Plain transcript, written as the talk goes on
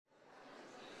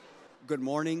Good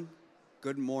morning.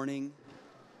 Good morning.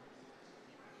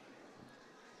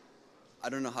 I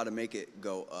don't know how to make it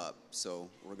go up, so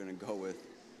we're going to go with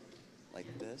like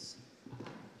this.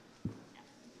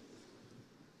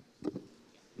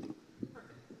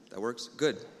 That works?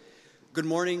 Good. Good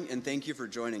morning, and thank you for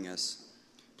joining us.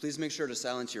 Please make sure to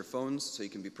silence your phones so you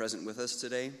can be present with us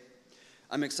today.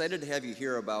 I'm excited to have you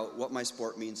hear about What My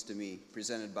Sport Means to Me,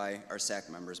 presented by our SAC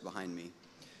members behind me.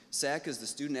 SAC is the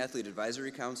Student Athlete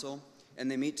Advisory Council, and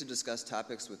they meet to discuss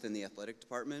topics within the athletic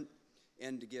department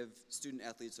and to give student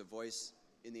athletes a voice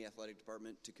in the athletic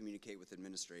department to communicate with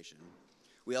administration.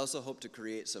 We also hope to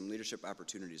create some leadership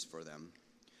opportunities for them.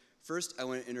 First, I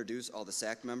want to introduce all the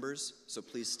SAC members, so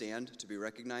please stand to be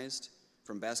recognized.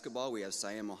 From basketball, we have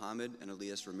Syam Mohammed and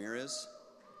Elias Ramirez.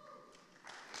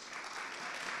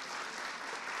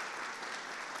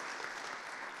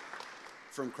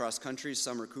 From cross country,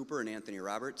 Summer Cooper and Anthony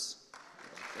Roberts.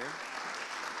 Right there.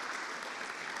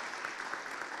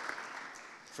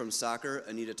 From soccer,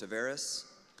 Anita Tavares.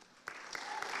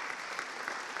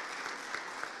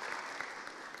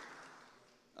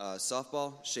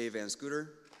 Softball, Shay Van Scooter.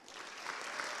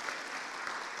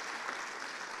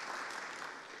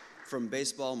 From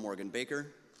baseball, Morgan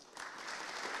Baker.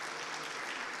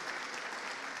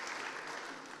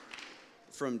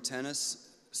 From tennis,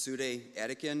 Sude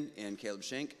Adikin and Caleb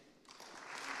Shank.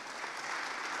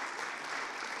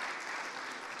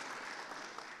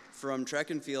 From track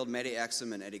and field, Maddie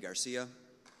Axum and Eddie Garcia.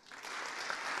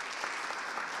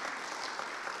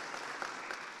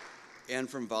 And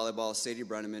from volleyball, Sadie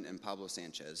Brenneman and Pablo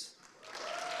Sanchez.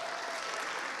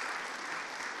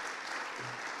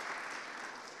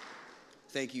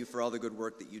 Thank you for all the good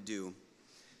work that you do.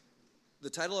 The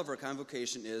title of our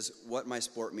convocation is What My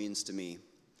Sport Means to Me.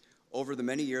 Over the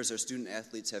many years our student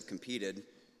athletes have competed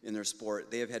in their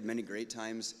sport, they have had many great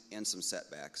times and some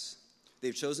setbacks.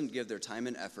 They've chosen to give their time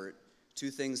and effort to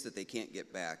things that they can't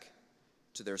get back,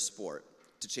 to their sport,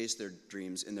 to chase their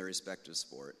dreams in their respective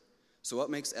sport. So what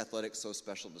makes athletics so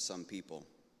special to some people?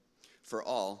 For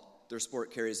all, their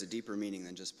sport carries a deeper meaning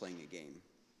than just playing a game.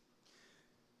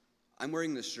 I'm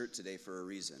wearing this shirt today for a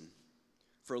reason.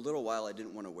 For a little while I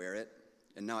didn't want to wear it,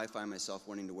 and now I find myself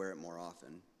wanting to wear it more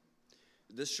often.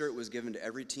 This shirt was given to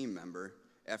every team member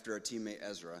after our teammate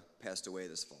Ezra passed away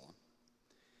this fall.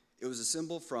 It was a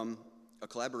symbol from a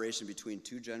collaboration between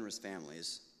two generous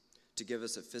families to give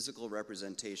us a physical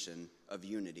representation of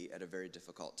unity at a very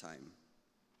difficult time.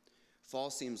 Fall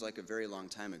seems like a very long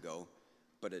time ago,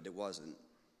 but it wasn't.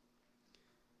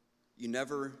 You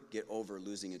never get over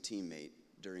losing a teammate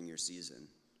during your season,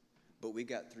 but we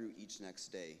got through each next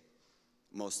day,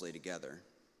 mostly together.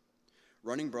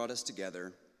 Running brought us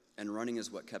together, and running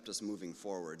is what kept us moving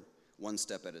forward, one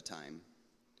step at a time.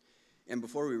 And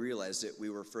before we realized it, we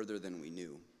were further than we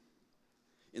knew.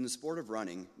 In the sport of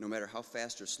running, no matter how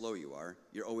fast or slow you are,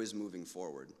 you're always moving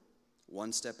forward,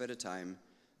 one step at a time,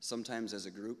 sometimes as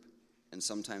a group, and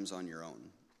sometimes on your own.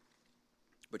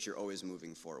 But you're always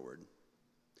moving forward.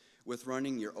 With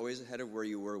running, you're always ahead of where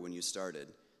you were when you started,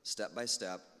 step by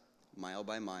step, mile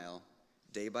by mile,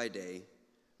 day by day,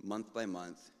 month by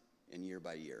month, and year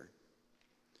by year.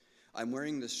 I'm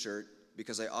wearing this shirt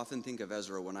because I often think of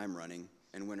Ezra when I'm running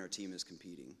and when our team is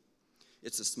competing.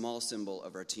 It's a small symbol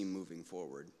of our team moving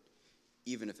forward,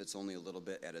 even if it's only a little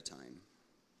bit at a time.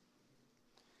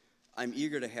 I'm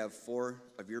eager to have 4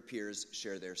 of your peers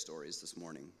share their stories this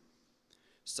morning.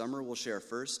 Summer will share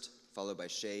first, followed by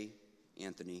Shay,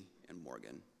 Anthony, and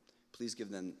Morgan. Please give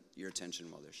them your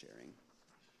attention while they're sharing.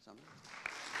 Summer?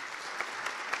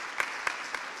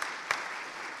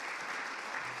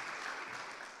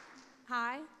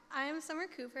 Hi, I am Summer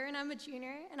Cooper, and I'm a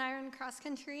junior, and I run cross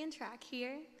country and track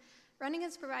here. Running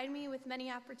has provided me with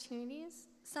many opportunities.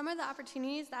 Some of the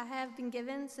opportunities that have been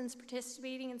given since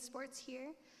participating in sports here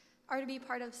are to be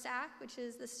part of SAC, which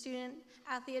is the Student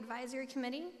Athlete Advisory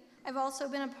Committee. I've also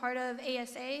been a part of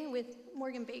ASA with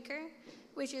Morgan Baker,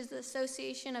 which is the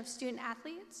Association of Student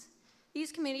Athletes.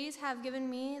 These committees have given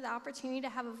me the opportunity to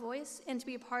have a voice and to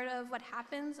be a part of what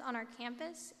happens on our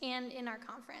campus and in our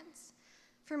conference.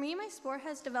 For me, my sport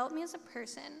has developed me as a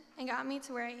person and got me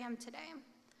to where I am today.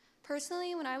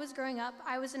 Personally, when I was growing up,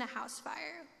 I was in a house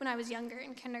fire when I was younger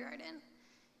in kindergarten.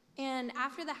 And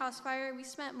after the house fire, we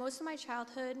spent most of my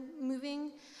childhood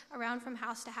moving around from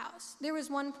house to house. There was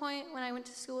one point when I went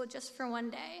to school just for one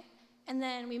day, and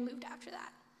then we moved after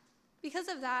that. Because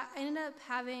of that, I ended up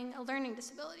having a learning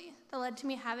disability that led to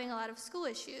me having a lot of school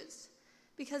issues.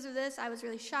 Because of this, I was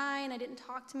really shy and I didn't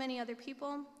talk to many other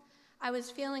people. I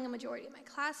was failing a majority of my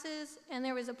classes, and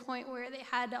there was a point where they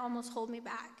had to almost hold me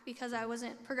back because I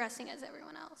wasn't progressing as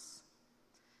everyone else.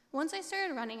 Once I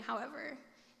started running, however,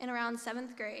 in around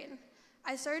 7th grade,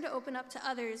 I started to open up to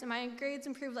others and my grades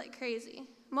improved like crazy,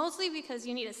 mostly because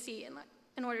you need a C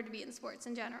in order to be in sports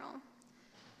in general.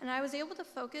 And I was able to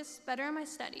focus better on my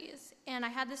studies, and I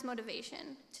had this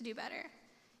motivation to do better,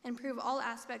 improve all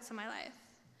aspects of my life.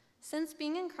 Since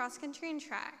being in cross country and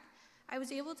track, I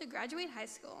was able to graduate high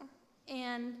school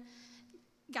and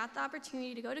got the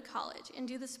opportunity to go to college and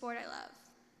do the sport I love.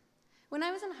 When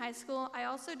I was in high school, I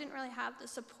also didn't really have the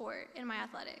support in my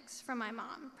athletics from my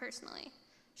mom, personally.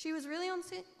 She was really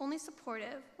only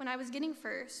supportive when I was getting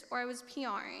first, or I was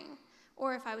PRing,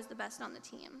 or if I was the best on the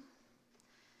team.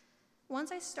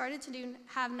 Once I started to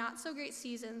have not so great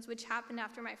seasons, which happened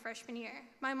after my freshman year,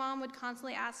 my mom would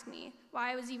constantly ask me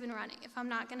why I was even running if I'm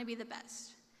not going to be the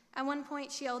best. At one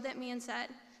point, she yelled at me and said,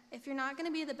 "If you're not going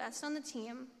to be the best on the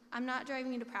team, I'm not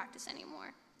driving you to practice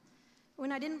anymore."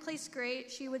 When I didn't place great,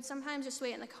 she would sometimes just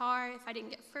wait in the car if I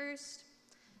didn't get first.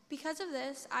 Because of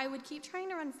this, I would keep trying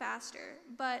to run faster,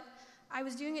 but I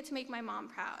was doing it to make my mom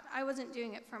proud. I wasn't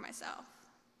doing it for myself.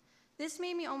 This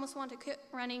made me almost want to quit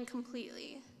running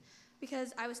completely,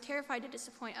 because I was terrified to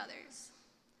disappoint others.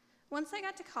 Once I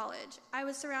got to college, I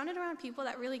was surrounded around people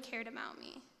that really cared about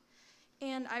me,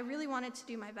 and I really wanted to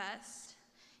do my best.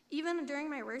 Even during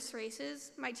my worst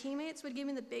races, my teammates would give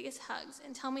me the biggest hugs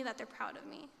and tell me that they're proud of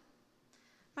me.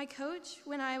 My coach,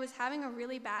 when I was having a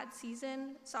really bad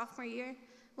season, sophomore year,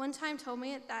 one time told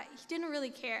me that he didn't really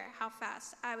care how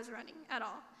fast I was running at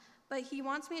all, but he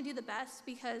wants me to do the best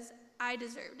because I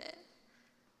deserved it.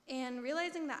 And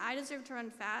realizing that I deserve to run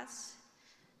fast,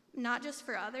 not just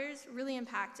for others, really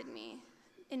impacted me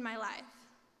in my life.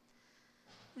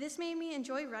 This made me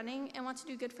enjoy running and want to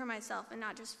do good for myself and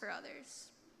not just for others.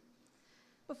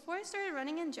 Before I started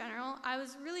running in general, I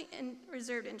was really a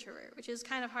reserved introvert, which is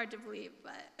kind of hard to believe,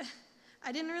 but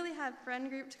I didn't really have a friend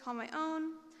group to call my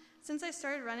own. Since I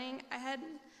started running, I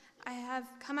have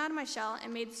come out of my shell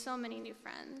and made so many new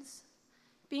friends.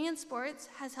 Being in sports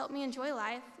has helped me enjoy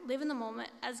life, live in the moment,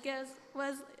 as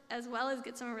well as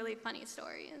get some really funny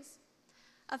stories.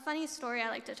 A funny story I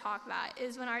like to talk about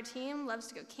is when our team loves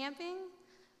to go camping,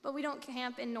 but we don't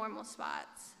camp in normal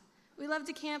spots. We love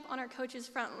to camp on our coach's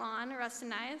front lawn, Russ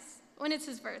and I's, when it's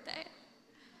his birthday.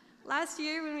 Last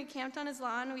year, when we camped on his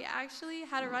lawn, we actually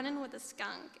had a run-in with a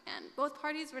skunk, and both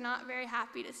parties were not very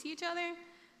happy to see each other.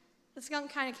 The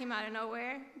skunk kind of came out of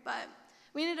nowhere, but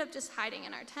we ended up just hiding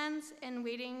in our tents and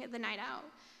waiting the night out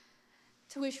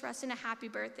to wish Rustin a happy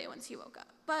birthday once he woke up.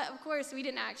 But of course, we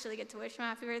didn't actually get to wish him a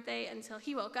happy birthday until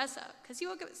he woke us up, because he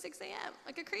woke up at 6 a.m.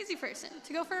 like a crazy person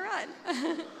to go for a run.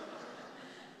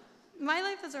 My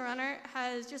life as a runner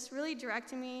has just really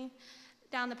directed me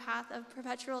down the path of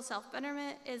perpetual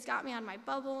self-betterment. It's got me out of my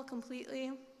bubble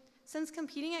completely. Since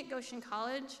competing at Goshen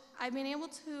College, I've been able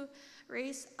to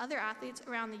race other athletes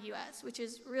around the U.S., which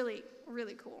is really,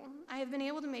 really cool. I have been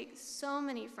able to make so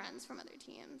many friends from other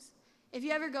teams. If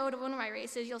you ever go to one of my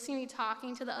races, you'll see me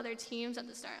talking to the other teams at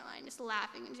the start line, just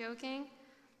laughing and joking.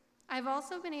 I've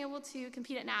also been able to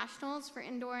compete at nationals for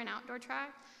indoor and outdoor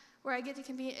track, where I get to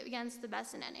compete against the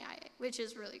best in NAIA, which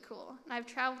is really cool. And I've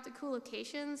traveled to cool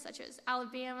locations such as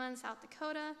Alabama and South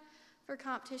Dakota for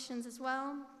competitions as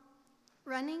well.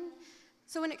 Running.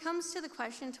 So when it comes to the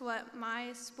question to what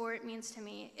my sport means to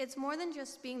me, it's more than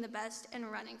just being the best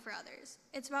and running for others.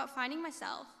 It's about finding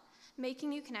myself, making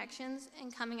new connections,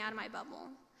 and coming out of my bubble.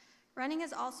 Running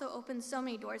has also opened so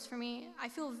many doors for me. I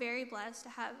feel very blessed to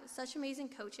have such amazing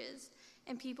coaches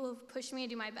and people who've pushed me to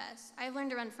do my best. I've learned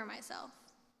to run for myself.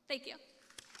 Thank you.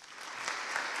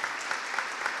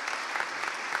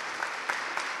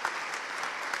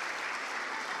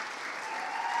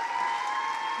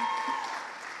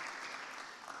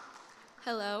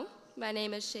 Hello, my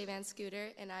name is Shayvan Scooter,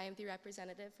 and I am the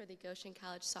representative for the Goshen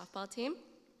College softball team.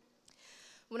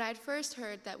 When I had first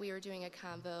heard that we were doing a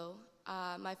convo,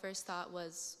 my first thought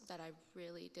was that I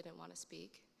really didn't want to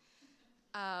speak.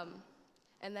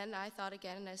 And then I thought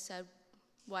again, and I said,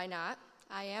 why not?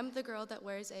 I am the girl that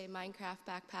wears a Minecraft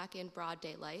backpack in broad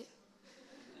daylight.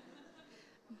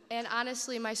 And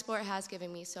honestly, my sport has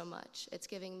given me so much. It's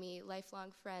giving me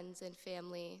lifelong friends and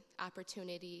family,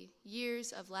 opportunity,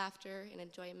 years of laughter and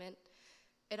enjoyment.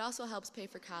 It also helps pay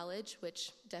for college,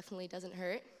 which definitely doesn't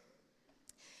hurt.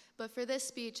 But for this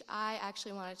speech, I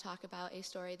actually want to talk about a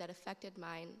story that affected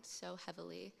mine so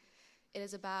heavily. It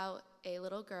is about a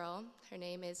little girl. Her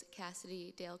name is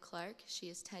Cassidy Dale Clark. She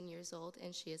is 10 years old,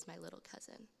 and she is my little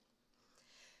cousin.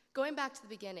 Going back to the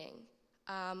beginning,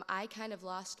 I kind of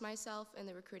lost myself in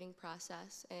the recruiting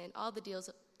process, and all the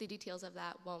details of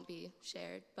that won't be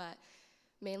shared, but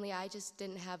mainly I just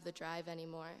didn't have the drive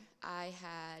anymore. I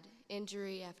had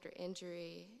injury after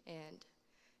injury, and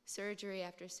surgery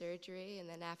after surgery, and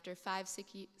then after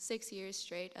 6 years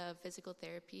straight of physical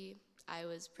therapy, I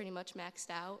was pretty much maxed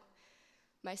out.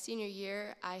 My senior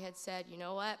year, I had said, you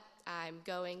know what, I'm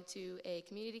going to a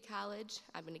community college,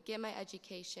 I'm going to get my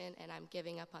education, and I'm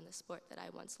giving up on the sport that I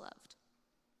once loved.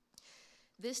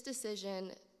 This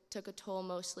decision took a toll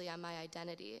mostly on my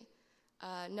identity.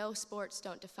 No, sports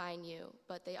don't define you,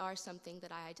 but they are something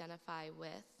that I identify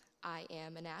with. I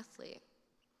am an athlete.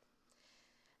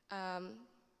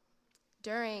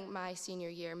 During my senior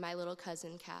year, my little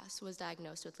cousin Cass was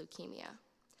diagnosed with leukemia.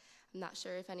 I'm not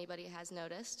sure if anybody has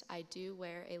noticed, I do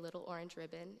wear a little orange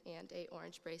ribbon and an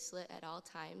orange bracelet at all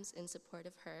times in support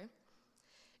of her.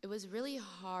 It was really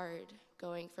hard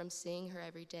going from seeing her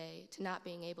every day to not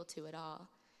being able to at all.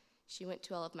 She went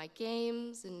to all of my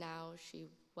games, and now she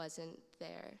wasn't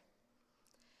there.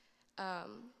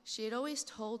 She had always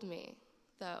told me,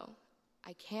 though,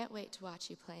 I can't wait to watch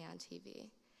you play on TV.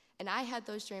 And I had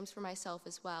those dreams for myself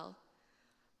as well.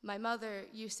 My mother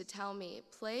used to tell me,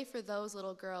 play for those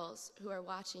little girls who are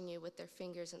watching you with their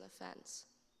fingers in the fence.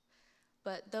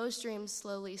 But those dreams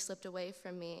slowly slipped away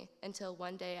from me until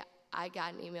one day I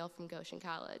got an email from Goshen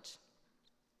College.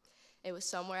 It was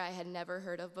somewhere I had never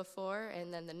heard of before,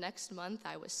 and then the next month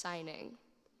I was signing.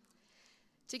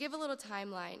 To give a little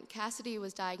timeline, Cassidy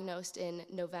was diagnosed in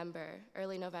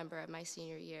early November of my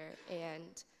senior year,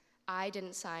 and I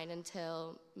didn't sign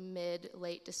until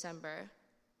late December.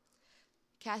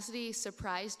 Cassidy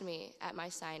surprised me at my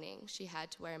signing. She had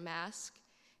to wear a mask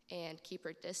and keep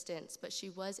her distance, but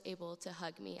she was able to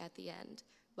hug me at the end.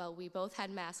 Well, we both had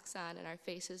masks on and our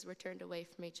faces were turned away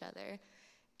from each other.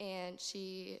 And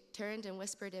she turned and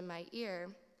whispered in my ear,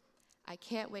 I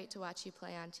can't wait to watch you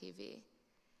play on TV.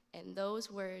 And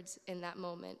those words in that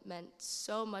moment meant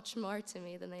so much more to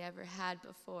me than they ever had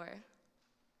before.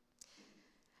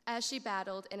 As she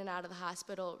battled in and out of the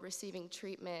hospital receiving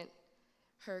treatment,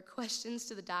 her questions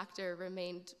to the doctor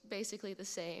remained basically the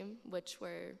same, which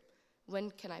were, when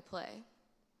can I play?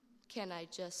 Can I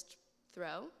just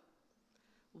throw?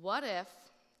 What if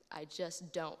I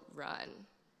just don't run,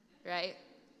 right?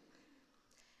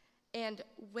 And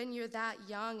when you're that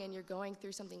young and you're going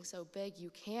through something so big,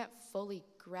 you can't fully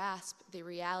grasp the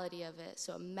reality of it.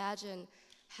 So imagine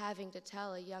having to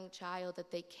tell a young child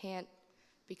that they can't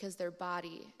because their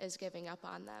body is giving up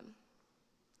on them.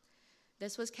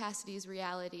 This was Cassidy's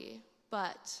reality,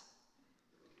 but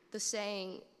the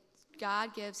saying,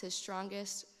 God gives his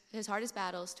hardest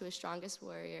battles to his strongest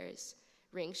warriors,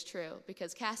 rings true,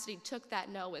 because Cassidy took that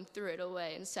no and threw it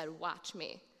away and said, watch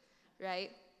me, right?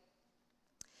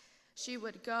 She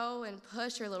would go and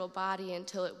push her little body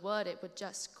until it would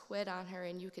just quit on her,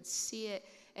 and you could see it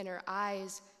in her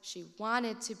eyes. She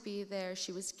wanted to be there,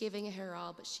 she was giving it her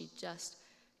all, but she just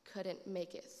couldn't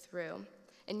make it through.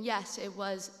 And yes, it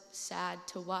was sad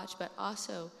to watch, but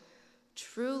also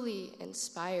truly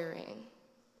inspiring,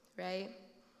 right?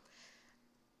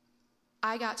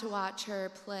 I got to watch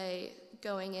her play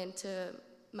going into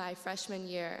my freshman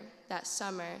year that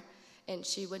summer, and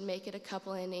she would make it a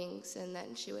couple innings, and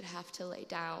then she would have to lay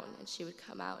down, and she would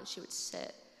come out and she would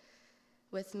sit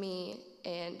with me,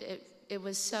 and it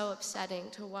was so upsetting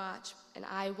to watch, and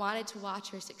I wanted to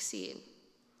watch her succeed.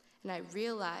 And I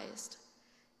realized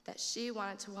that she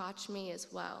wanted to watch me as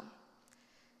well.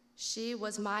 She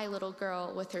was my little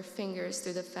girl with her fingers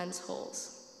through the fence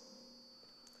holes.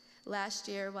 Last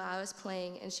year, while I was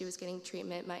playing and she was getting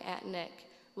treatment, my Aunt Nick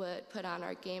would put on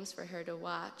our games for her to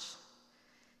watch.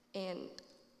 And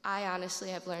I honestly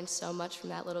have learned so much from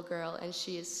that little girl, and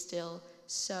she is still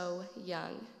so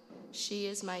young. She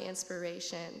is my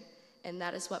inspiration, and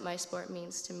that is what my sport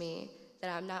means to me,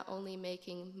 that I'm not only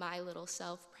making my little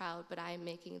self proud, but I am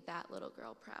making that little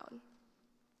girl proud.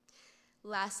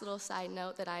 Last little side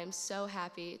note that I am so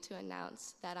happy to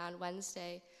announce that on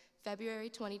Wednesday, February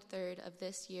 23rd of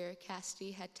this year,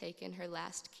 Cassidy had taken her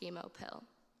last chemo pill.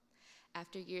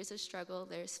 After years of struggle,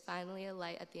 there's finally a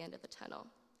light at the end of the tunnel.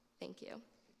 Thank you.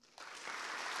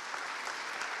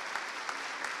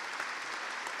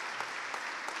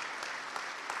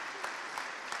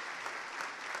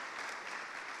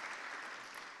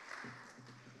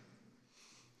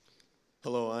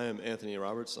 Hello, I am Anthony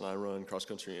Roberts, and I run cross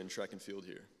country and track and field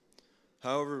here.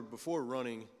 However, before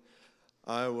running,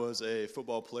 I was a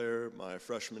football player my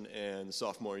freshman and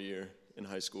sophomore year in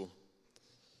high school.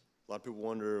 A lot of people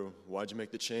wonder, why'd you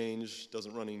make the change?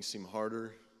 Doesn't running seem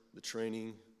harder, the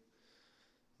training?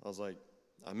 I was like,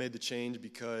 I made the change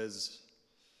because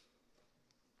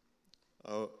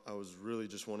I was really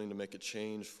just wanting to make a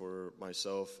change for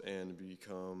myself and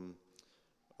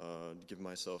give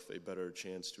myself a better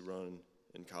chance to run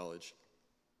in college.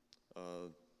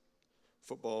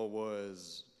 Football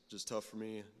was just tough for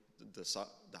me, the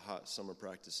hot summer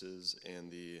practices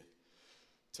and the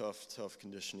tough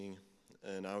conditioning,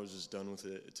 and I was just done with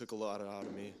it. It took a lot out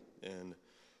of me and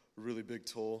a really big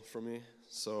toll for me.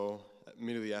 So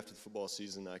immediately after the football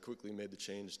season, I quickly made the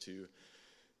change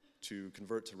to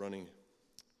convert to running.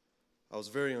 I was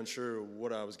very unsure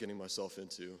what I was getting myself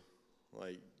into.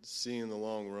 Like, seeing the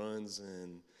long runs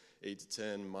and 8 to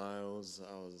 10 miles,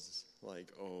 I was like,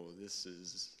 oh, this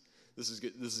is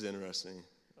good. This is interesting.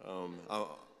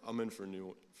 I'm in for a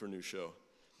new show.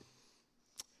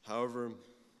 However,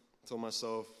 I told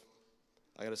myself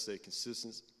I got to stay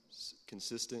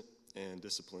consistent and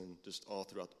disciplined just all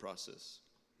throughout the process.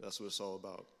 That's what it's all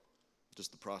about,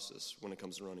 just the process when it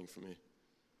comes to running for me.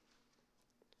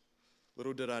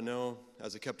 Little did I know,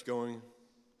 as I kept going,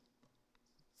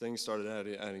 things started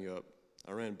adding up.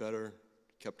 I ran better,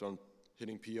 kept on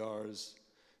hitting PRs.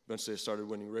 Eventually I started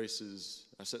winning races.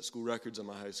 I set school records at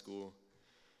my high school.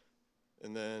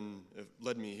 And then it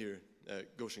led me here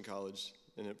at Goshen College,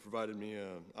 and it provided me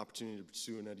an opportunity to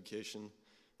pursue an education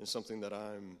in something that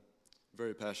I'm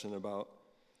very passionate about.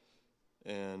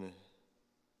 And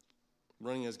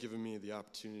running has given me the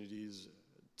opportunities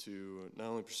to not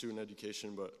only pursue an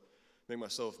education, but make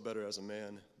myself better as a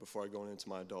man before I go into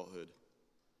my adulthood.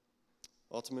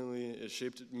 Ultimately, it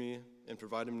shaped me and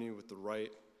provided me with the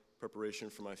right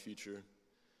preparation for my future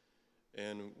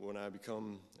and when I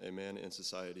become a man in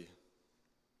society.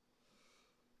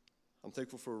 I'm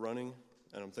thankful for running,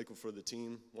 and I'm thankful for the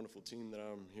team, wonderful team that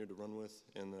I'm here to run with,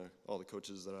 and all the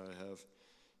coaches that I have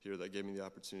here that gave me the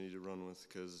opportunity to run with,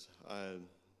 because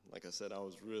like I said, I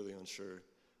was really unsure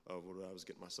of what I was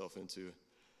getting myself into.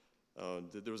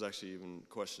 There was actually even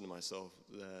questioning myself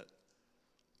that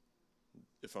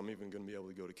if I'm even going to be able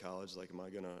to go to college, like, am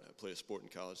I going to play a sport in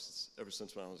college? Ever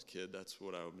since when I was a kid, that's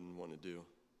what I've been wanting to do.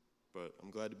 But I'm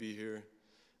glad to be here.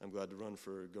 I'm glad to run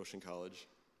for Goshen College.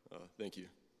 Thank you.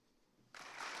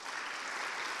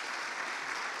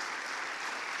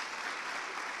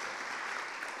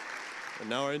 And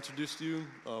now I introduce to you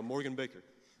Morgan Baker.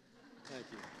 Thank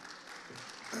you.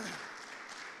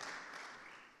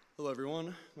 Hello,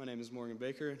 everyone. My name is Morgan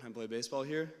Baker, and I play baseball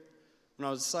here. When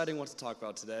I was deciding what to talk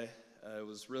about today, it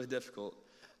was really difficult.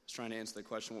 I was trying to answer the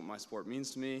question what my sport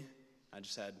means to me. I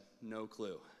just had no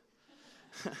clue.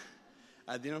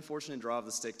 I had the unfortunate draw of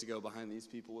the stick to go behind these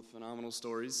people with phenomenal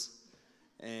stories,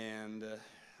 and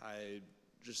I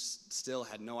just still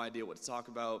had no idea what to talk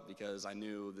about because I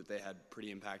knew that they had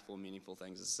pretty impactful and meaningful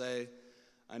things to say.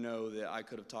 I know that I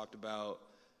could have talked about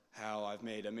how I've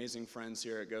made amazing friends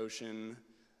here at Goshen,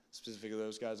 specifically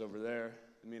those guys over there.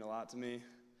 They mean a lot to me.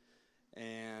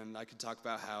 And I could talk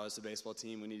about how, as a baseball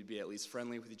team, we need to be at least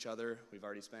friendly with each other. We've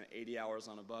already spent 80 hours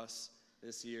on a bus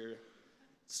this year.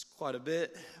 It's quite a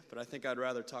bit, but I think I'd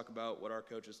rather talk about what our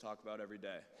coaches talk about every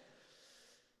day.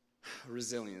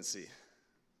 Resiliency.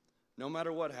 No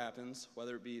matter what happens,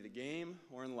 whether it be the game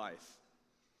or in life,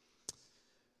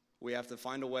 we have to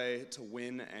find a way to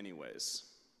win anyways.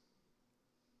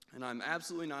 And I'm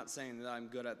absolutely not saying that I'm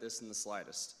good at this in the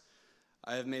slightest.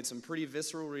 I have made some pretty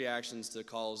visceral reactions to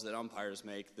calls that umpires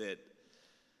make that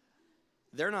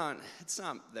it's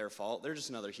not their fault. They're just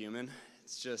another human.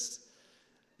 It's just,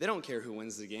 they don't care who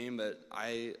wins the game, but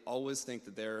I always think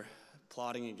that they're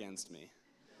plotting against me.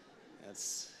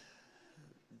 That's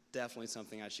definitely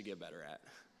something I should get better at.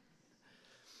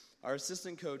 Our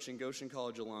assistant coach and Goshen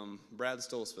College alum, Brad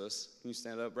Stolzfus. Can you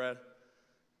stand up, Brad?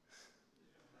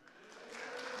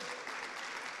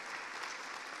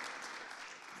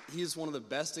 He is one of the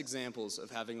best examples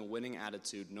of having a winning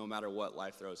attitude no matter what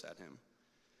life throws at him.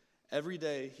 Every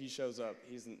day he shows up,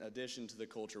 he's an addition to the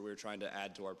culture we're trying to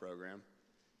add to our program.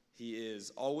 He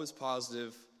is always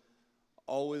positive,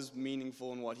 always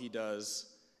meaningful in what he does,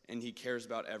 and he cares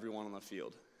about everyone on the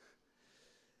field.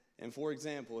 And for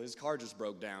example, his car just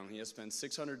broke down. He has spent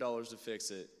 $600 to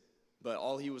fix it, but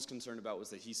all he was concerned about was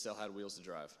that he still had wheels to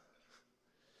drive.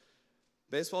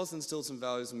 Baseball has instilled some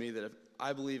values in me that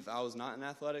I believe if I was not in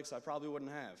athletics, I probably wouldn't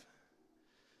have.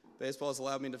 Baseball has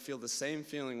allowed me to feel the same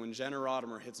feeling when Jenna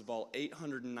Rodimer hits a ball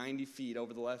 890 feet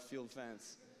over the left field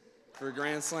fence for a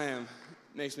grand slam.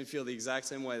 It makes me feel the exact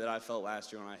same way that I felt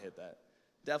last year when I hit that.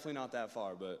 Definitely not that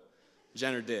far, but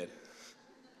Jenner did.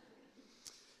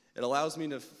 It allows me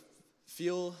to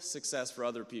feel success for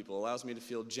other people, allows me to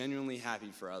feel genuinely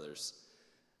happy for others.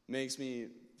 Makes me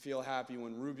feel happy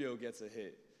when Rubio gets a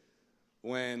hit,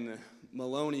 when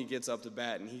Maloney gets up to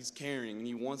bat and he's caring and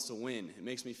he wants to win. It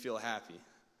makes me feel happy.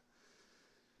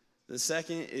 The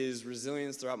second is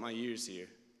resilience throughout my years here.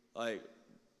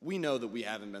 We know that we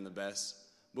haven't been the best,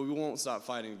 but we won't stop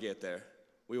fighting to get there.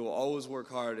 We will always work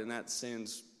hard, and that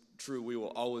stands true. We will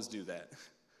always do that.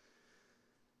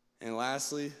 And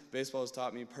lastly, baseball has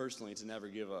taught me personally to never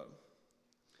give up.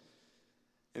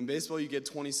 In baseball, you get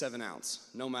 27 outs,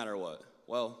 no matter what.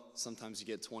 Well, sometimes you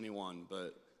get 21,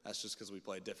 but that's just because we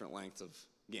play different lengths of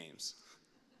games.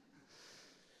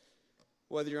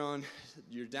 Whether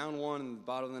you're down one in the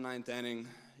bottom of the ninth inning,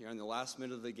 you're in the last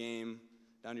minute of the game,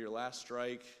 down to your last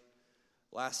strike,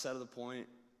 last set of the point,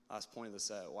 last point of the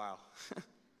set, wow.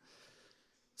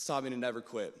 It's taught me to never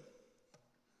quit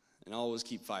and always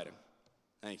keep fighting.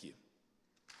 Thank you.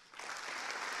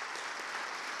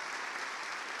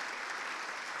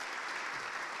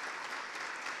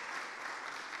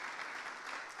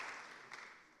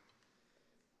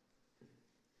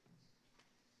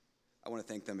 I want to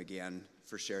thank them again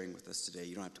for sharing with us today.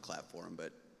 You don't have to clap for them,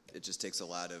 but it just takes a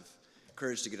lot of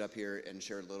courage to get up here and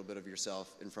share a little bit of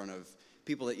yourself in front of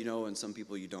people that you know and some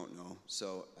people you don't know.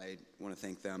 So I want to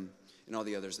thank them and all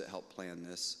the others that helped plan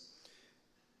this.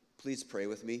 Please pray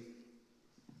with me.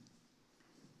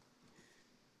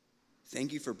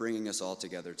 Thank you for bringing us all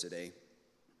together today.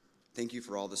 Thank you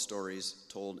for all the stories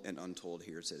told and untold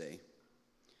here today.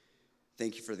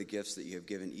 Thank you for the gifts that you have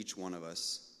given each one of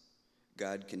us.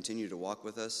 God, continue to walk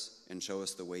with us and show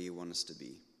us the way you want us to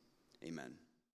be. Amen.